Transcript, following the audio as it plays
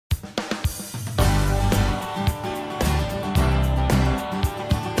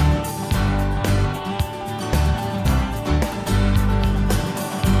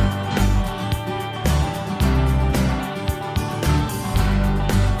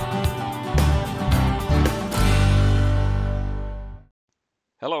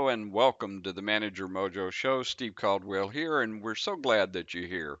Hello and welcome to the Manager Mojo Show. Steve Caldwell here, and we're so glad that you're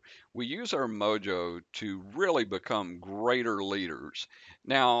here. We use our mojo to really become greater leaders.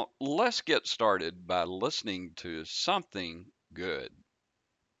 Now, let's get started by listening to something good.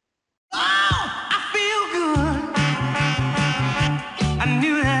 Oh, I feel good. I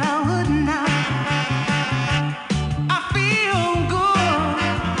knew that I would not. I feel good.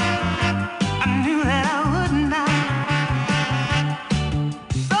 I knew that I would not.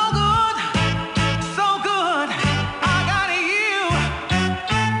 So good, so good. I got you.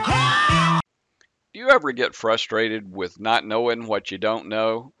 Oh! Do you ever get frustrated with not knowing what you don't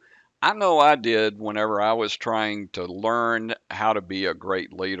know? I know I did whenever I was trying to learn how to be a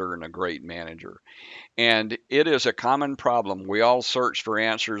great leader and a great manager. And it is a common problem. We all search for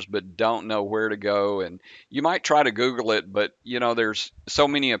answers but don't know where to go. And you might try to Google it, but there's so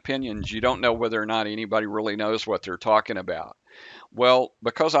many opinions, you don't know whether or not anybody really knows what they're talking about. Well,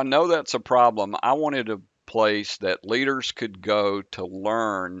 because I know that's a problem, I wanted a place that leaders could go to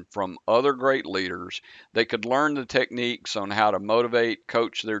learn from other great leaders. They could learn the techniques on how to motivate,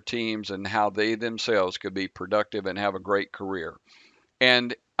 coach their teams, and how they themselves could be productive and have a great career.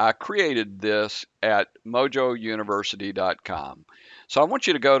 And I created this at mojouniversity.com. So I want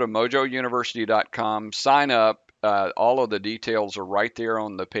you to go to mojouniversity.com, sign up. All of the details are right there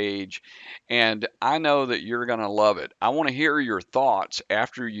on the page. And I know that you're going to love it. I want to hear your thoughts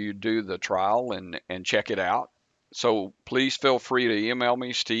after you do the trial and check it out. So please feel free to email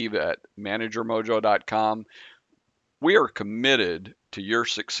me, Steve at managermojo.com. We are committed to your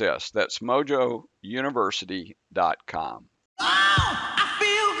success. That's mojouniversity.com. Oh, I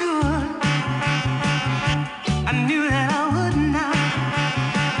feel good. I knew that I would not.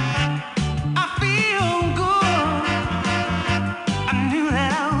 I feel good. I knew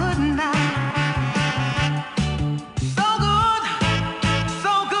that I would not. So good,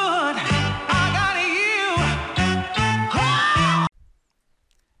 so good. I got you. Oh!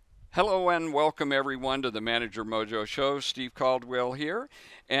 Hello and welcome everyone to the Manager Mojo Show. Steve Caldwell here,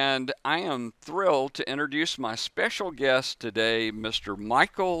 and I am thrilled to introduce my special guest today, Mr.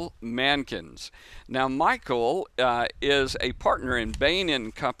 Michael Mankins. Now, Michael is a partner in Bain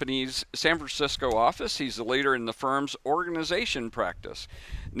and Company's San Francisco office. He's a leader in the firm's organization practice.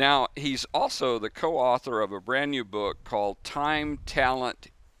 Now, he's also the co-author of a brand new book called Time, Talent,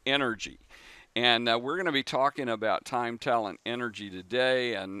 Energy. And we're going to be talking about time, talent, energy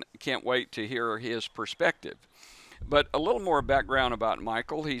today, and can't wait to hear his perspective. But a little more background about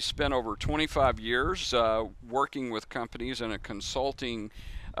Michael. He's spent over 25 years working with companies in a consulting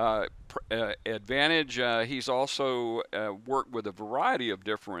advantage. He's also worked with a variety of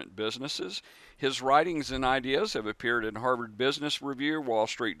different businesses. His writings and ideas have appeared in Harvard Business Review, Wall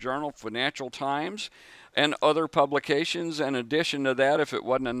Street Journal, Financial Times, and other publications. In addition to that, if it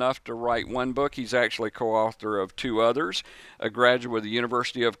wasn't enough to write one book, he's actually co-author of two others, a graduate of the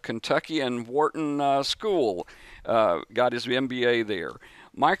University of Kentucky and Wharton School. Got his MBA there.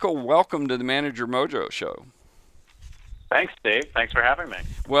 Michael, welcome to the Manager Mojo Show. Thanks, Steve. Thanks for having me.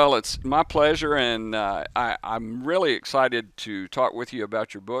 Well, it's my pleasure, and I'm really excited to talk with you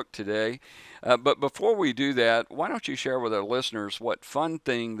about your book today. But before we do that, why don't you share with our listeners what fun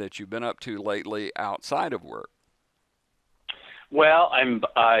thing that you've been up to lately outside of work? Well,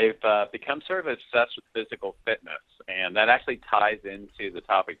 I've become sort of obsessed with physical fitness, and that actually ties into the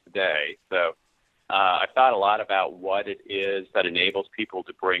topic today. So I thought a lot about what it is that enables people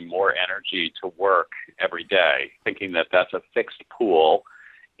to bring more energy to work every day, thinking that that's a fixed pool.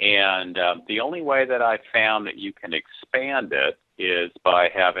 And the only way that I've found that you can expand it is by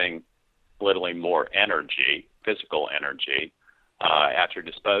having literally more energy, physical energy, at your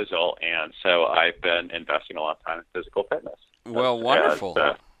disposal. And so I've been investing a lot of time in physical fitness. Well, wonderful.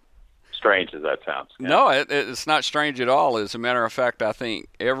 Strange as that sounds. Yeah. No, it's not strange at all. As a matter of fact, I think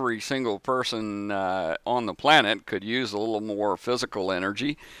every single person on the planet could use a little more physical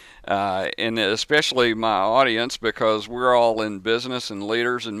energy, and especially my audience, because we're all in business and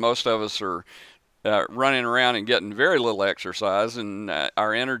leaders, and most of us are running around and getting very little exercise, and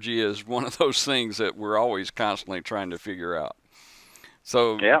our energy is one of those things that we're always constantly trying to figure out.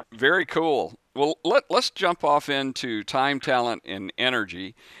 So, Yeah. Very cool. Well, let's jump off into time, talent, and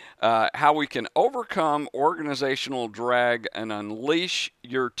energy. How we can overcome organizational drag and unleash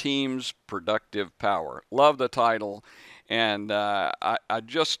your team's productive power. Love the title. And I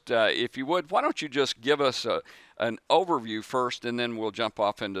just, if you would, why don't you just give us an overview first, and then we'll jump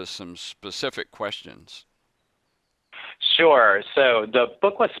off into some specific questions. Sure. So the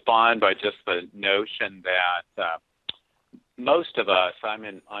book was spawned by just the notion that most of us,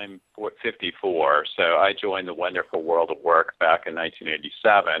 I'm 54, so I joined the wonderful world of work back in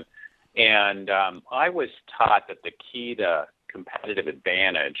 1987, and I was taught that the key to competitive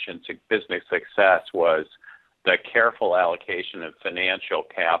advantage and business success was the careful allocation of financial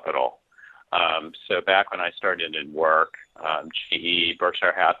capital. So back when I started in work, GE,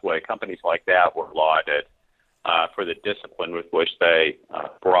 Berkshire Hathaway, companies like that were lauded for the discipline with which they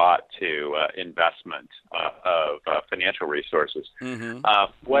brought to investment of financial resources. Mm-hmm.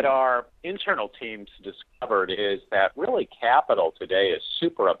 What our internal teams discovered is that really capital today is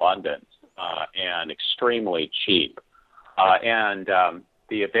super abundant and extremely cheap. And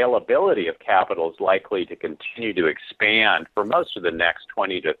the availability of capital is likely to continue to expand for most of the next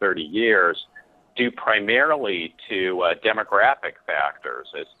 20 to 30 years, due primarily to demographic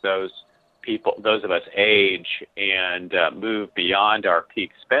factors as those of us age and move beyond our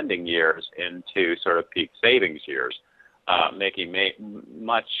peak spending years into sort of peak savings years, making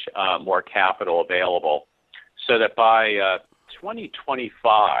much more capital available. So that by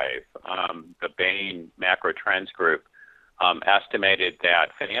 2025, the Bain Macro Trends Group estimated that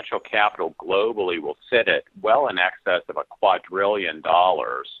financial capital globally will sit at well in excess of $2 quadrillion.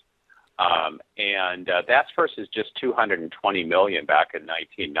 And that's versus just $220 million back in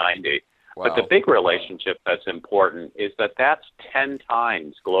 1990. Wow. But the big relationship that's important is that that's 10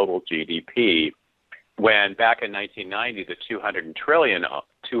 times global GDP, when back in 1990, the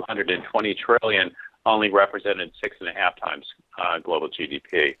 220 trillion only represented 6.5 times global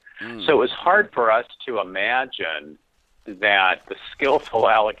GDP. So it was hard for us to imagine that the skillful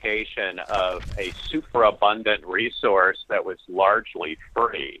allocation of a superabundant resource that was largely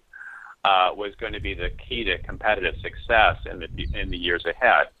free was going to be the key to competitive success in the years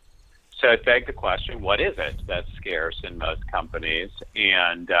ahead. So it begged the question, what is it that's scarce in most companies?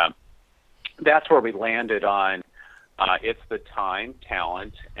 And that's where we landed on it's the time,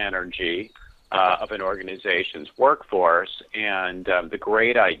 talent, energy of an organization's workforce, and the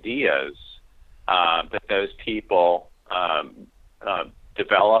great ideas that those people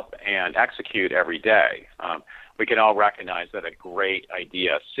develop and execute every day. We can all recognize that a great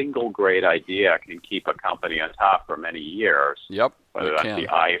idea, a single great idea, can keep a company on top for many years. Yep. Whether that's the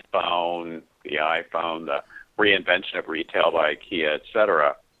iPhone, the reinvention of retail by IKEA, et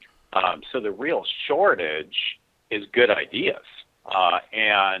cetera. So the real shortage is good ideas.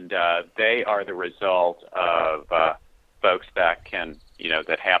 And they are the result of folks that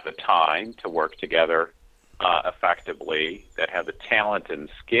that have the time to work together effectively, that have the talent and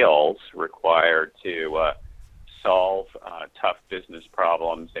skills required to solve tough business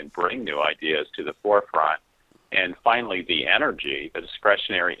problems and bring new ideas to the forefront. And finally, the energy, the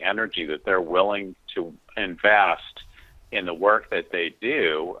discretionary energy that they're willing to invest in the work that they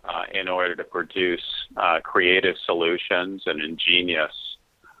do in order to produce creative solutions and ingenious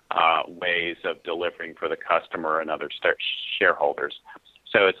ways of delivering for the customer and other shareholders.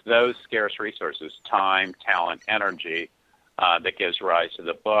 So it's those scarce resources, time, talent, energy, that gives rise to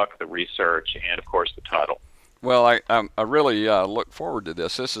the book, the research, and, of course, the title. Well, I really look forward to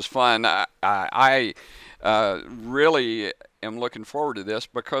this. This is fun. I really am looking forward to this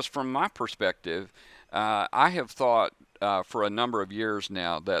because, from my perspective, I have thought for a number of years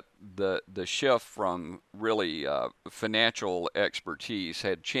now that the shift from really financial expertise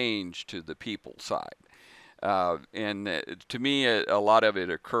had changed to the people side. And to me, a lot of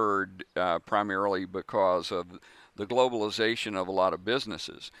it occurred primarily because of the globalization of a lot of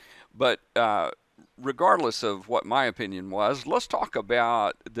businesses. But regardless of what my opinion was, let's talk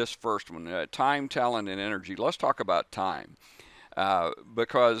about this first one, time, talent, and energy. Let's talk about time.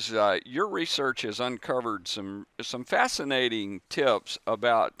 Because your research has uncovered some fascinating tips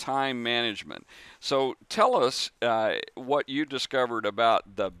about time management. So tell us what you discovered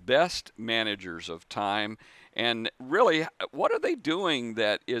about the best managers of time, and really, what are they doing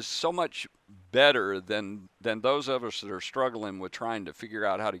that is so much better than those of us that are struggling with trying to figure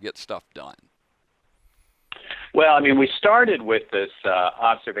out how to get stuff done? Well, I mean, we started with this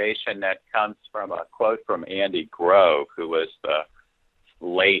observation that comes from a quote from Andy Grove, who was the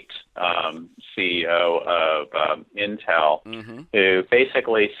late CEO of Intel, who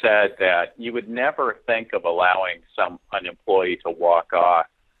basically said that you would never think of allowing an employee to walk off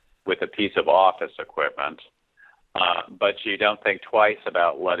with a piece of office equipment, but you don't think twice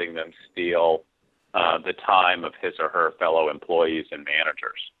about letting them steal the time of his or her fellow employees and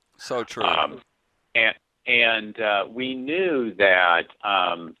managers. So true. And we knew that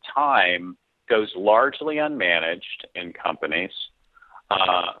time goes largely unmanaged in companies,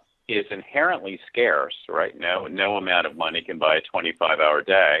 is inherently scarce, right? No amount of money can buy a 25-hour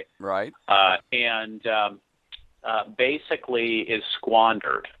day. Right. And basically is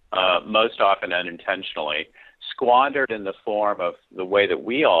squandered, most often unintentionally. Squandered in the form of the way that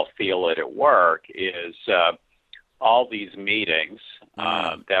we all feel it at work is all these meetings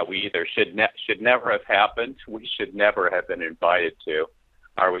that we either should never have happened, we should never have been invited to,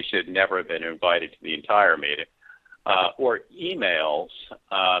 or we should never have been invited to the entire meeting, or emails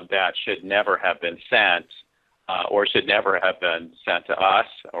that should never have been sent, or should never have been sent to us,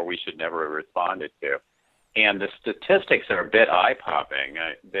 or we should never have responded to. And the statistics are a bit eye-popping.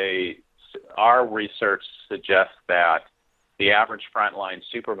 Our research suggests that the average frontline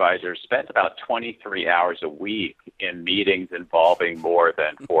supervisor spent about 23 hours a week in meetings involving more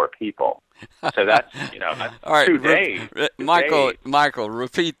than 4 people. So that's, that's All right, 2 days. Michael,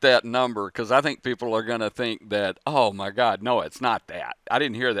 repeat that number, because I think people are going to think that, oh my God, no, it's not that. I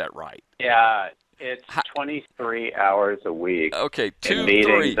didn't hear that right. Yeah, it's 23 hours a week. Okay, in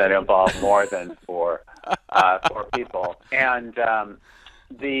meetings that involve more than 4 people, and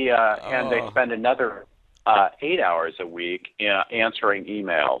they spend another 8 hours a week answering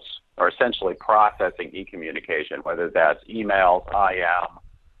emails, or essentially processing e-communication, whether that's emails, IM,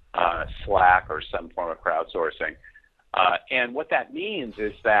 Slack, or some form of crowdsourcing. And what that means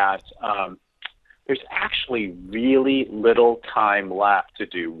is that there's actually really little time left to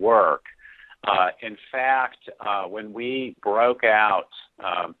do work. In fact, when we broke out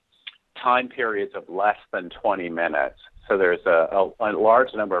time periods of less than 20 minutes, so there's a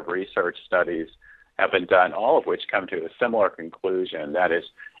large number of research studies have been done, all of which come to a similar conclusion. That is,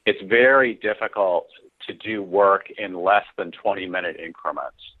 it's very difficult to do work in less than 20-minute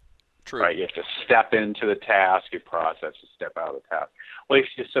increments. True. Right? You have to step into the task, you process, you step out of the task. Well, if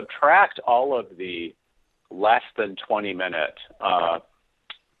you subtract all of the less than 20-minute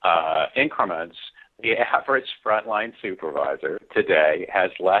increments, the average frontline supervisor today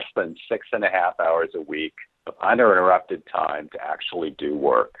has less than 6.5 hours a week of uninterrupted time to actually do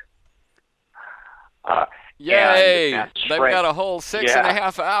work. Yay! They've got a whole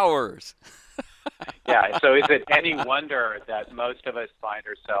 6.5 hours. Yeah, so is it any wonder that most of us find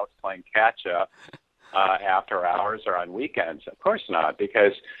ourselves playing catch-up after hours or on weekends? Of course not,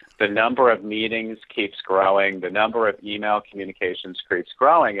 because the number of meetings keeps growing, the number of email communications keeps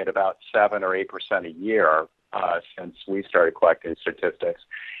growing at about 7 or 8% a year since we started collecting statistics.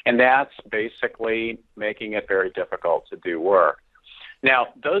 And that's basically making it very difficult to do work. Now,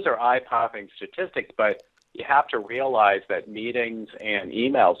 those are eye-popping statistics, but you have to realize that meetings and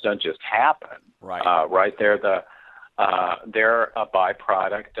emails don't just happen. Right. Right. They're a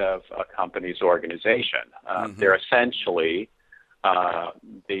byproduct of a company's organization. They're essentially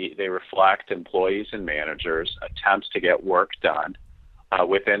they reflect employees and managers' attempts to get work done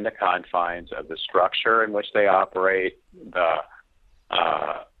within the confines of the structure in which they operate, the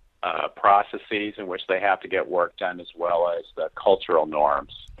processes in which they have to get work done, as well as the cultural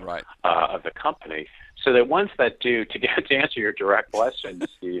norms of the company. So the ones that do, to answer your direct question,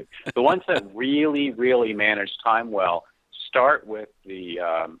 Steve, the ones that really, really manage time well start with the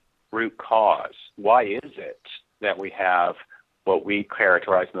root cause. Why is it that we have what we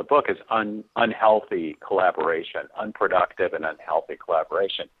characterize in the book as unhealthy collaboration, unproductive and unhealthy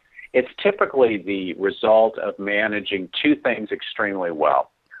collaboration? It's typically the result of managing 2 things extremely well.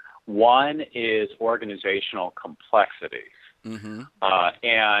 One is organizational complexity. Mm-hmm.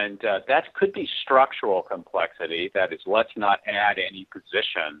 And that could be structural complexity. That is, let's not add any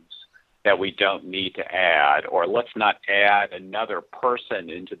positions that we don't need to add, or let's not add another person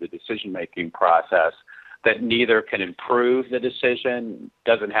into the decision-making process that neither can improve the decision,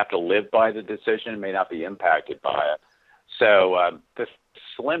 doesn't have to live by the decision, may not be impacted by it. So the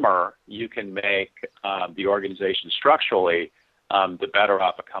slimmer you can make the organization structurally, the better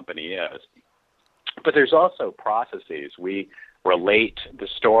off a company is. But there's also processes. We relate the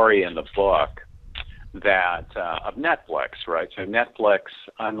story in the book that of Netflix, right? So Netflix,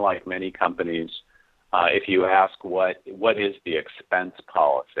 unlike many companies, if you ask what is the expense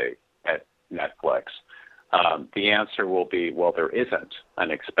policy at Netflix, the answer will be, well, there isn't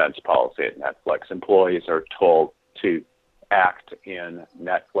an expense policy at Netflix. Employees are told to act in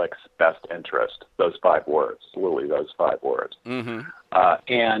Netflix best interest. Those 5 words, literally those 5 words. Mm-hmm.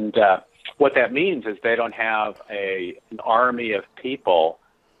 And what that means is they don't have an army of people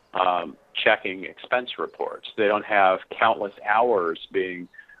checking expense reports. They don't have countless hours being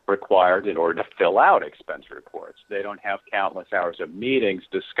required in order to fill out expense reports. They don't have countless hours of meetings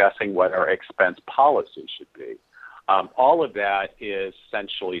discussing what our expense policy should be. All of that is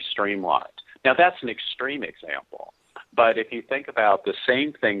essentially streamlined. Now, that's an extreme example. But if you think about the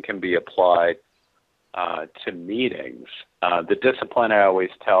same thing can be applied to meetings, the discipline I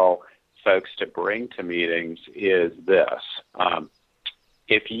always tell folks to bring to meetings is this.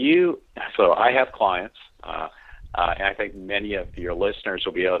 So I have clients, and I think many of your listeners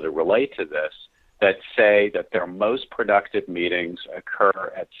will be able to relate to this, that say that their most productive meetings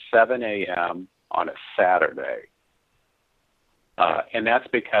occur at 7 a.m. on a Saturday. And that's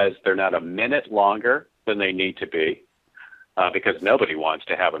because they're not a minute longer than they need to be, because nobody wants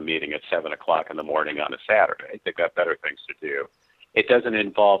to have a meeting at 7 o'clock in the morning on a Saturday. They've got better things to do. It doesn't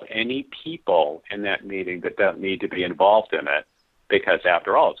involve any people in that meeting that don't need to be involved in it, because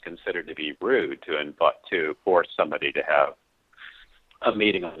after all, it's considered to be rude to force somebody to have a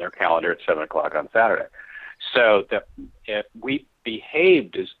meeting on their calendar at 7 o'clock on Saturday. So if we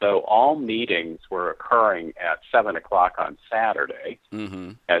behaved as though all meetings were occurring at 7 o'clock on Saturday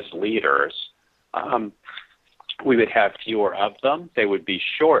as leaders, we would have fewer of them. They would be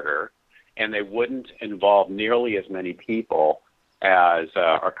shorter, and they wouldn't involve nearly as many people as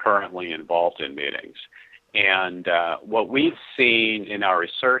are currently involved in meetings. And what we've seen in our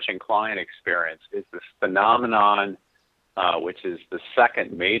research and client experience is this phenomenon, which is the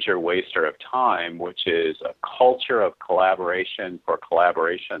second major waster of time, which is a culture of collaboration for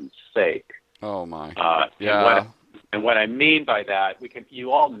collaboration's sake. Oh, my. Yeah. And what I mean by that,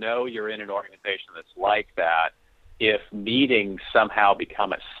 you all know you're in an organization that's like that if meetings somehow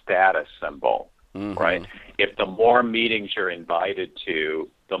become a status symbol, right? If the more meetings you're invited to,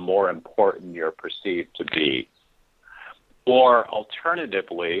 the more important you're perceived to be. Or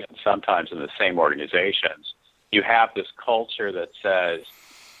alternatively, sometimes in the same organizations, you have this culture that says,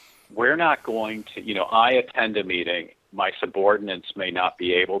 we're not going to, I attend a meeting, my subordinates may not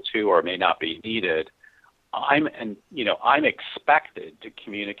be able to or may not be needed. I'm expected to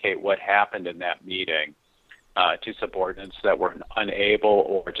communicate what happened in that meeting to subordinates that were unable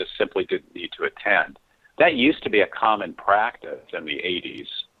or just simply didn't need to attend. That used to be a common practice in the 80s,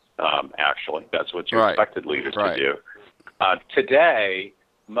 actually. That's what you expected leaders to do. Today,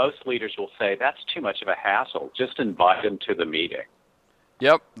 most leaders will say, that's too much of a hassle. Just invite them to the meeting.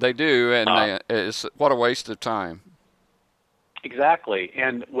 Yep, they do, and what a waste of time. Exactly,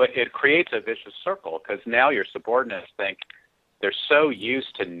 and it creates a vicious circle, because now your subordinates think they're so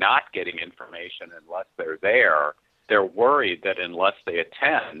used to not getting information unless they're there, they're worried that unless they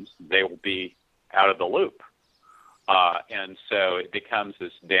attend, they will be out of the loop. And so it becomes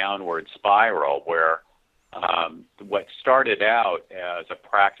this downward spiral where what started out as a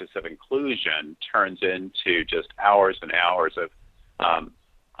practice of inclusion turns into just hours and hours of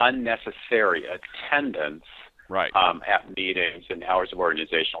unnecessary attendance at meetings and hours of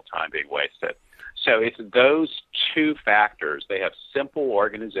organizational time being wasted. So it's those two factors. They have simple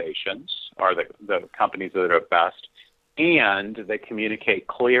organizations, are the companies that are best, and they communicate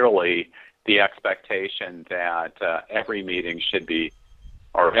clearly the expectation that every meeting should be,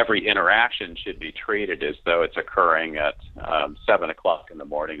 or every interaction should be treated as though it's occurring at 7 o'clock in the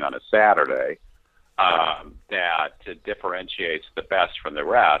morning on a Saturday, that differentiates the best from the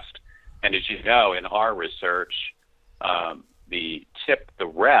rest. And as you know, in our research, the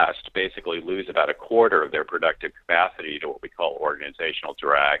rest basically lose about a quarter of their productive capacity to what we call organizational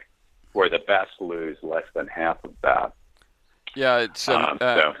drag, where the best lose less than half of that. Yeah, it's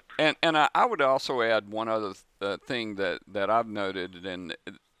and I would also add one other thing that I've noted, and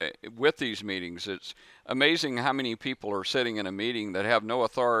with these meetings, it's amazing how many people are sitting in a meeting that have no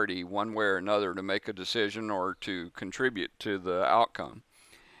authority one way or another to make a decision or to contribute to the outcome.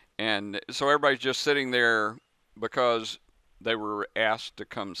 And so everybody's just sitting there because they were asked to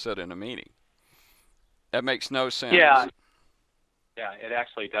come sit in a meeting. That makes no sense. Yeah, it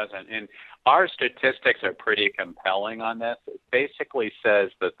actually doesn't. And our statistics are pretty compelling on this. It basically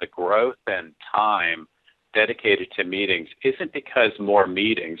says that the growth in time dedicated to meetings isn't because more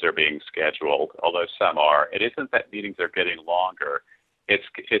meetings are being scheduled, although some are. It isn't that meetings are getting longer.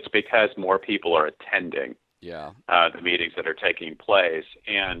 It's because more people are attending the meetings that are taking place.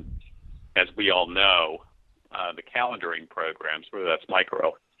 And as we all know, the calendaring programs, whether that's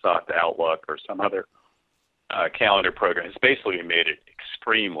Microsoft Outlook or some other calendar program, has basically made it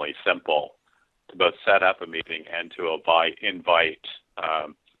extremely simple to both set up a meeting and to invite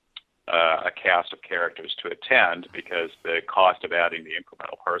a cast of characters to attend, because the cost of adding the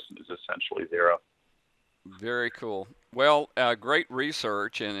incremental person is essentially zero. Very cool. Well, great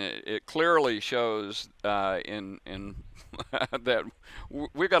research, and it clearly shows in that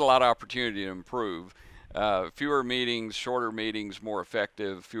we've got a lot of opportunity to improve. Fewer meetings, shorter meetings, more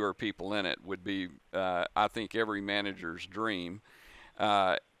effective, fewer people in it would be, I think, every manager's dream.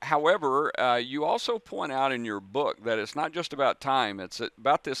 However, you also point out in your book that it's not just about time, it's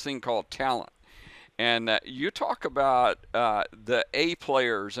about this thing called talent. And you talk about the A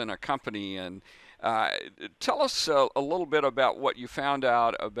players in a company, and uh, tell us a little bit about what you found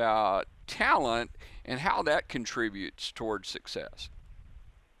out about talent and how that contributes towards success.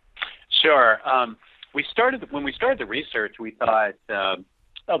 Sure. When we started the research, we thought,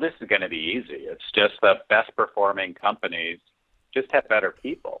 oh, this is going to be easy. It's just the best performing companies just have better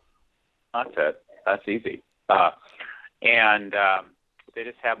people. That's it. That's easy. And they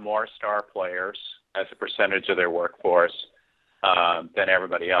just have more star players as a percentage of their workforce than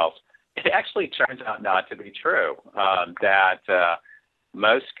everybody else. It actually turns out not to be true. That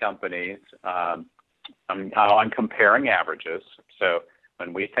most companies, I'm comparing averages. So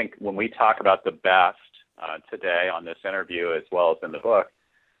when we talk about the best today on this interview as well as in the book,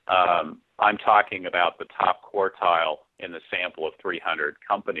 I'm talking about the top quartile in the sample of 300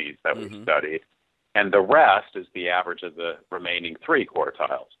 companies that we've studied, and the rest is the average of the remaining three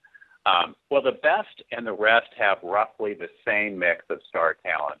quartiles. Well, the best and the rest have roughly the same mix of star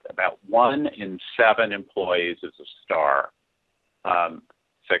talent. About 1 in 7 employees is a star.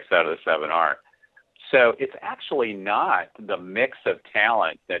 6 out of the 7 aren't. So it's actually not the mix of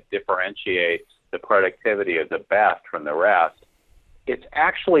talent that differentiates the productivity of the best from the rest. It's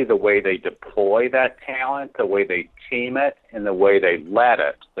actually the way they deploy that talent, the way they team it, and the way they let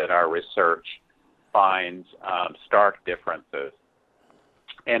it that our research finds stark differences.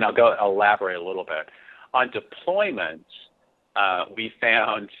 And I'll elaborate a little bit. On deployments, we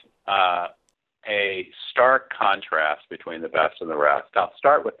found a stark contrast between the best and the rest. I'll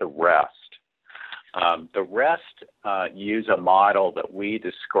start with the rest. The rest use a model that we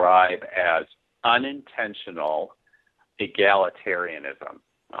describe as unintentional egalitarianism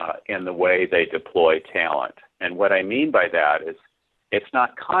in the way they deploy talent. And what I mean by that is it's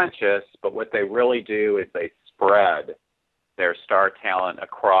not conscious, but what they really do is they spread their star talent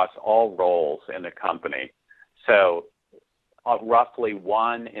across all roles in the company. So roughly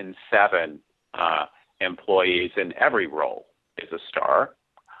 1 in 7 employees in every role is a star.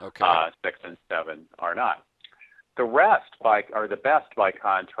 Okay. 6 and 7 are not. The rest, or the best by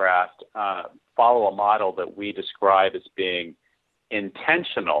contrast, follow a model that we describe as being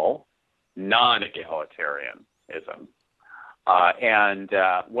intentional non-egalitarianism. And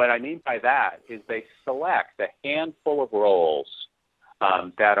what I mean by that is they select a handful of roles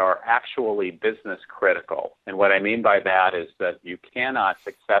that are actually business critical. And what I mean by that is that you cannot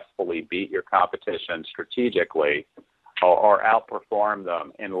successfully beat your competition strategically or outperform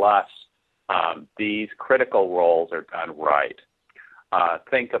them unless these critical roles are done right.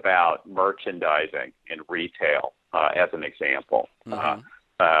 Think about merchandising in retail as an example.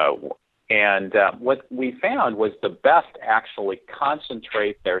 And what we found was the best actually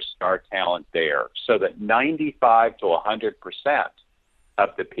concentrate their star talent there so that 95 to 100% of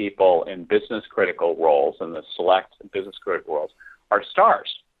the people in business critical roles and the select business critical roles are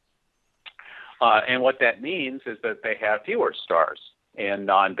stars. And what that means is that they have fewer stars in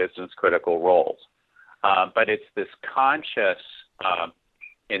non-business critical roles. But it's this conscious,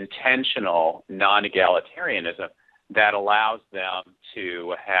 intentional non-egalitarianism that allows them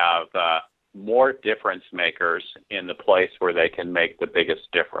to have more difference makers in the place where they can make the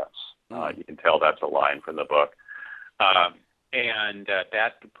biggest difference. You can tell that's a line from the book. And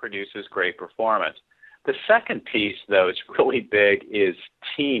that produces great performance. The second piece, though, is really big, is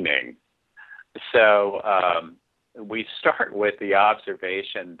teaming. So we start with the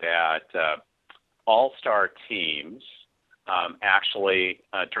observation that all-star teams actually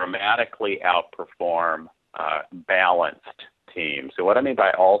dramatically outperform balanced teams. So what I mean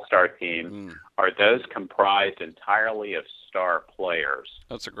by all-star teams are those comprised entirely of star players.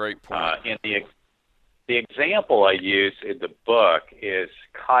 That's a great point. And the example I use in the book is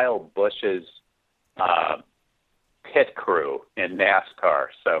Kyle Busch's pit crew in NASCAR.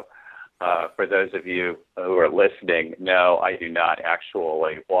 So for those of you who are listening, no, I do not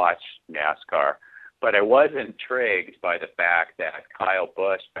actually watch NASCAR. But I was intrigued by the fact that Kyle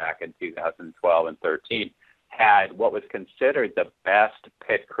Busch back in 2012 and 13 had what was considered the best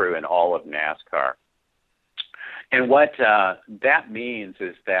pit crew in all of NASCAR. And what that means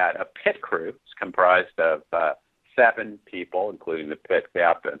is that a pit crew is comprised of 7 people, including the pit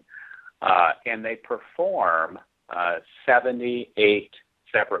captain, and they perform 78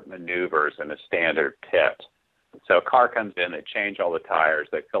 separate maneuvers in a standard pit. So a car comes in, they change all the tires,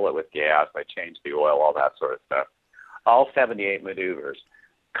 they fill it with gas, they change the oil, all that sort of stuff. All 78 maneuvers.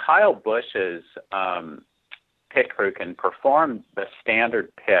 Kyle Busch's pit crew can perform the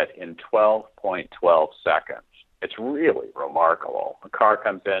standard pit in 12.12 seconds. It's really remarkable. A car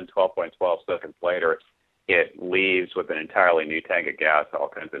comes in, 12.12 seconds later, it leaves with an entirely new tank of gas, all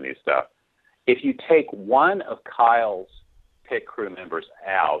kinds of new stuff. if you take one of Kyle's pit crew members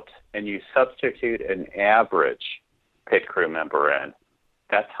out and you substitute an average pit crew member in,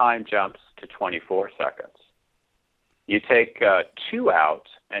 that time jumps to 24 seconds. You take 2 out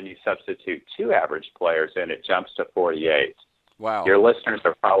and you substitute 2 average players in, it jumps to 48. Wow. Your listeners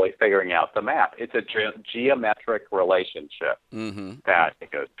are probably figuring out the math. It's a geometric relationship that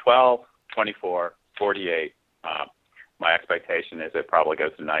it goes 12, 24, 48. My expectation is it probably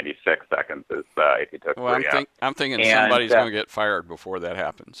goes to 96 seconds if you took 3 out. I'm thinking somebody's going to get fired before that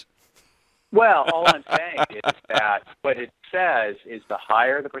happens. Well, all I'm saying is that what it says is the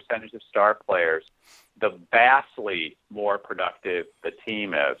higher the percentage of star players, the vastly more productive the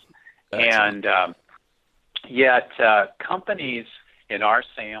team is. Excellent. And yet companies in our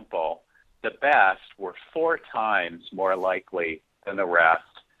sample, the best, were 4 times more likely than the rest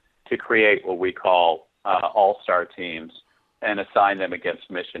to create what we call all-star teams and assign them against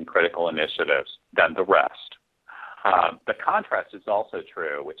mission-critical initiatives than the rest. The contrast is also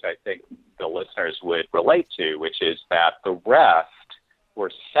true, which I think the listeners would relate to, which is that the rest were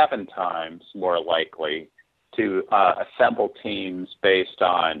 7 times more likely to assemble teams based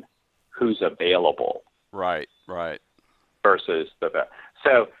on who's available. Right. Versus the best.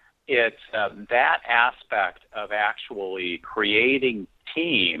 So it's that aspect of actually creating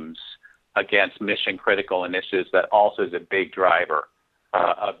teams against mission-critical initiatives that also is a big driver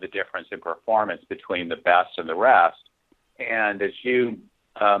of the difference in performance between the best and the rest. And as you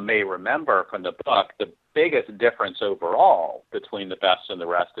may remember from the book, the biggest difference overall between the best and the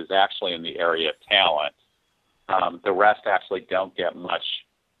rest is actually in the area of talent. The rest actually don't get much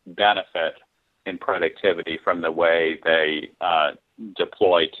benefit in productivity from the way they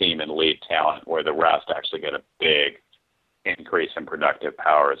deploy team and lead talent, where the rest actually get a big increase in productive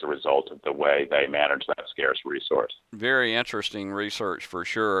power as a result of the way they manage that scarce resource. Very interesting research for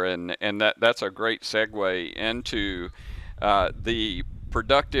sure, and that's a great segue into the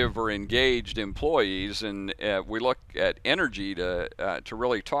productive or engaged employees, and we look at energy to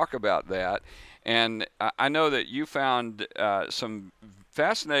really talk about that. And I know that you found some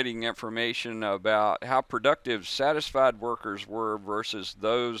fascinating information about how productive satisfied workers were versus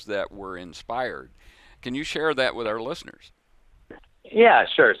those that were inspired. Can you share that with our listeners? Yeah,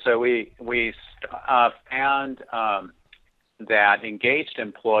 sure. So we found that engaged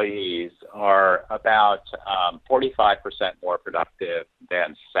employees are about 45% more productive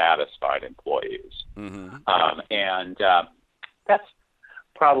than satisfied employees. And that's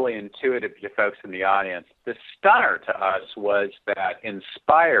probably intuitive to folks in the audience. The stunner to us was that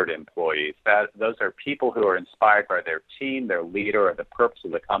inspired employees, that those are people who are inspired by their team, their leader, or the purpose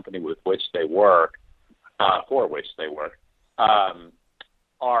of the company with which they work, for which they work, are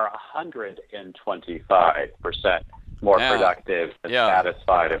 125% more productive than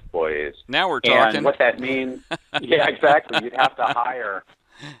satisfied employees. Now we're talking. And what that means, yeah, exactly. You'd have to hire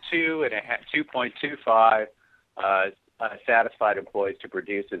 2.25 satisfied employees to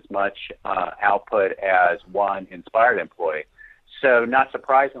produce as much output as one inspired employee. So not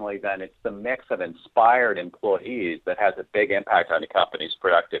surprisingly, then, it's the mix of inspired employees that has a big impact on the company's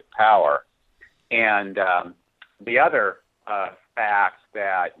productive power. And the other fact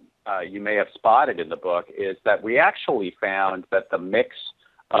that you may have spotted in the book is that we actually found that the mix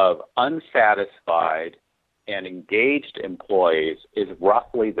of unsatisfied and engaged employees is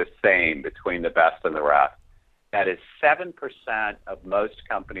roughly the same between the best and the rest. That is, 7% of most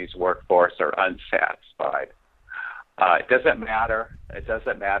companies' workforce are unsatisfied. It doesn't matter. It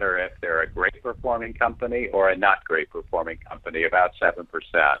doesn't matter if they're a great performing company or a not great performing company. About 7%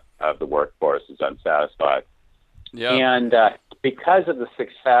 of the workforce is unsatisfied. Yep. And because of the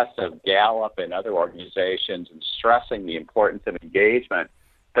success of Gallup and other organizations in stressing the importance of engagement,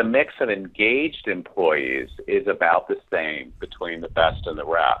 the mix of engaged employees is about the same between the best and the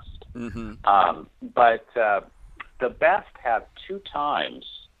rest. But the best have 2 times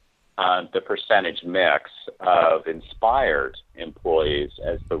the percentage mix of inspired employees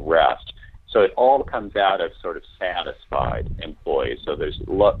as the rest. So it all comes out of sort of satisfied employees. So there's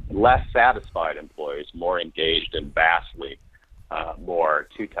less satisfied employees, more engaged, and vastly more,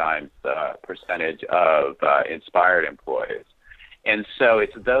 2 times the percentage of inspired employees. And so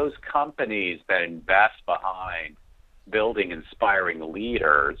it's those companies that invest behind building inspiring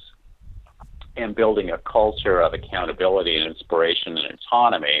leaders and building a culture of accountability and inspiration and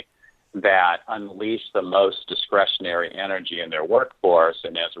autonomy that unleash the most discretionary energy in their workforce,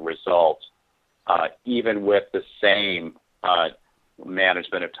 and as a result, even with the same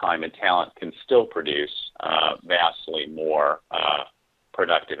management of time and talent, can still produce vastly more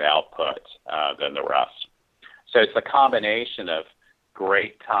productive output than the rest. So it's a combination of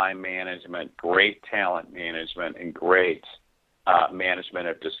great time management, great talent management, and great management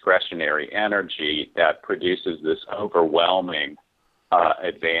of discretionary energy that produces this overwhelming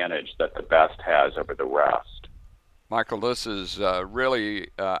advantage that the best has over the rest. Michael, this is really,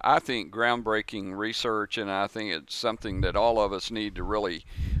 I think, groundbreaking research, and I think it's something that all of us need to really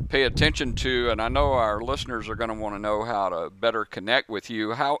pay attention to. And I know our listeners are going to want to know how to better connect with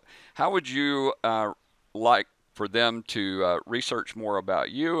you. How would you like for them to research more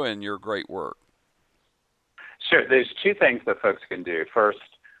about you and your great work? Sure. There's two things that folks can do. First,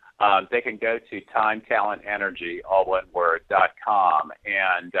 they can go to timetalentenergy, all one word, .com,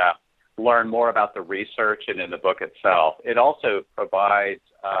 and learn more about the research and in the book itself. It also provides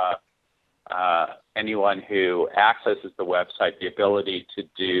anyone who accesses the website the ability to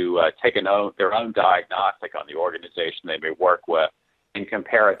do take their own diagnostic on the organization they may work with and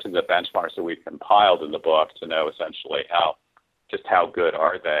compare it to the benchmarks that we've compiled in the book to know essentially how good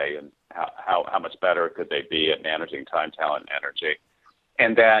are they and how much better could they be at managing time, talent, and energy.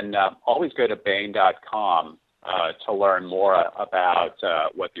 And then always go to Bain.com to learn more about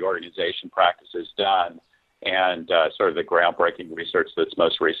what the organization practice has done and sort of the groundbreaking research that's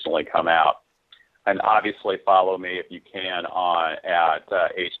most recently come out. And obviously follow me if you can at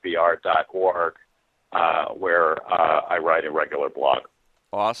hbr.org where I write a regular blog.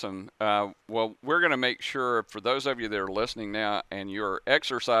 Awesome. Well, we're going to make sure, for those of you that are listening now and you're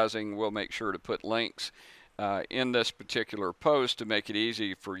exercising, we'll make sure to put links in this particular post to make it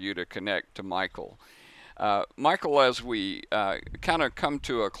easy for you to connect to Michael. Michael, as we kind of come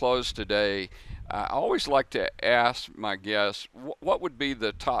to a close today, I always like to ask my guests, what would be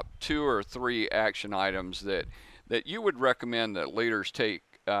the top 2 or 3 action items that you would recommend that leaders take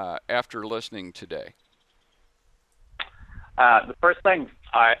after listening today? The first thing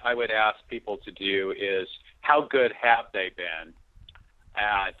I would ask people to do is how good have they been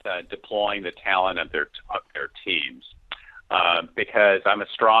at deploying the talent of their teams? Because I'm a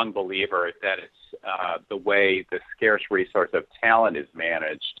strong believer that it's the way the scarce resource of talent is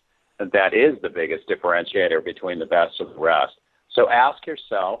managed that is the biggest differentiator between the best and the rest. So ask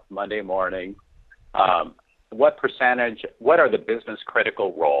yourself Monday morning, what are the business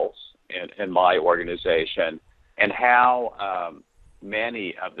critical roles in my organization, and how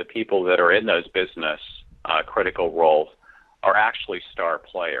many of the people that are in those business critical roles are actually star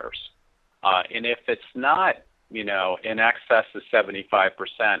players. And if it's not, in excess of 75%,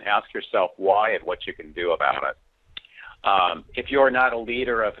 ask yourself why and what you can do about it. If you're not a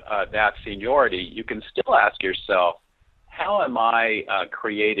leader of that seniority, you can still ask yourself, how am I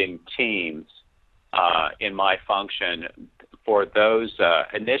creating teams in my function for those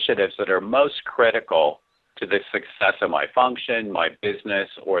initiatives that are most critical to the success of my function, my business,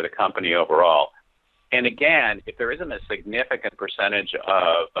 or the company overall? And again, if there isn't a significant percentage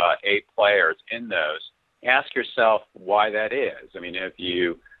of A players in those, ask yourself why that is. I mean, if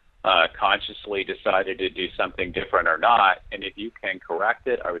you consciously decided to do something different or not, and if you can correct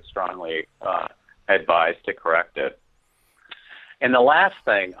it, I would strongly advise to correct it. And the last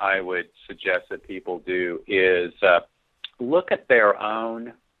thing I would suggest that people do is look at their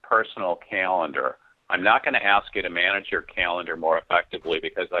own personal calendar. I'm not going to ask you to manage your calendar more effectively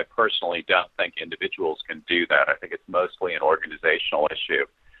because I personally don't think individuals can do that. I think it's mostly an organizational issue.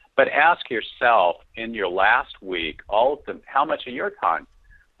 But ask yourself in your last week, how much of your time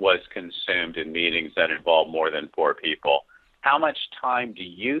was consumed in meetings that involve more than 4 people? How much time do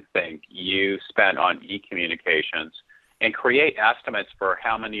you think you spent on e-communications? And create estimates for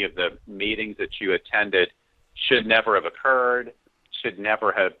how many of the meetings that you attended should never have occurred, you should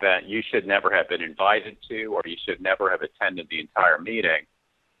never have been invited to, or you should never have attended the entire meeting.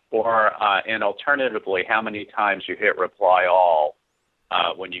 Or, and alternatively, how many times you hit reply all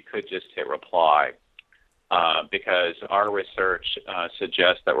when you could just hit reply. Because our research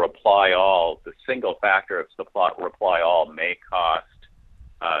suggests that reply all, the single factor of reply all may cost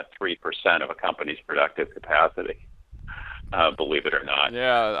 3% of a company's productive capacity. Believe it or not.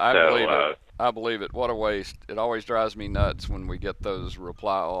 Yeah, believe it. I believe it. What a waste. It always drives me nuts when we get those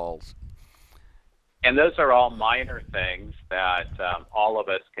reply alls. And those are all minor things that all of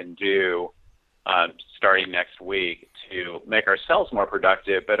us can do starting next week to make ourselves more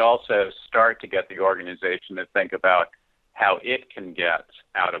productive, but also start to get the organization to think about how it can get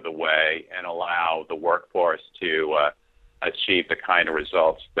out of the way and allow the workforce to achieve the kind of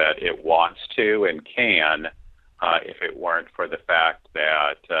results that it wants to and can if it weren't for the fact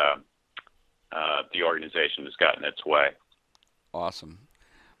that the organization has gotten its way. Awesome.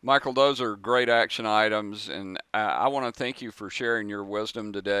 Michael, those are great action items, and I want to thank you for sharing your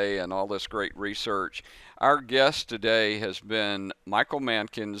wisdom today and all this great research. Our guest today has been Michael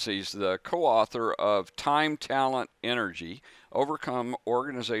Mankins. He's the co-author of Time, Talent, Energy: Overcome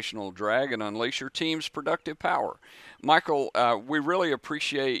Organizational Drag and Unleash Your Team's Productive Power. Michael, we really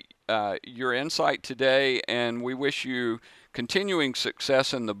appreciate your insight today, and we wish you continuing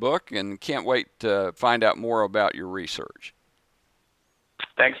success in the book and can't wait to find out more about your research.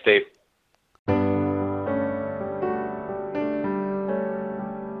 Thanks, Dave.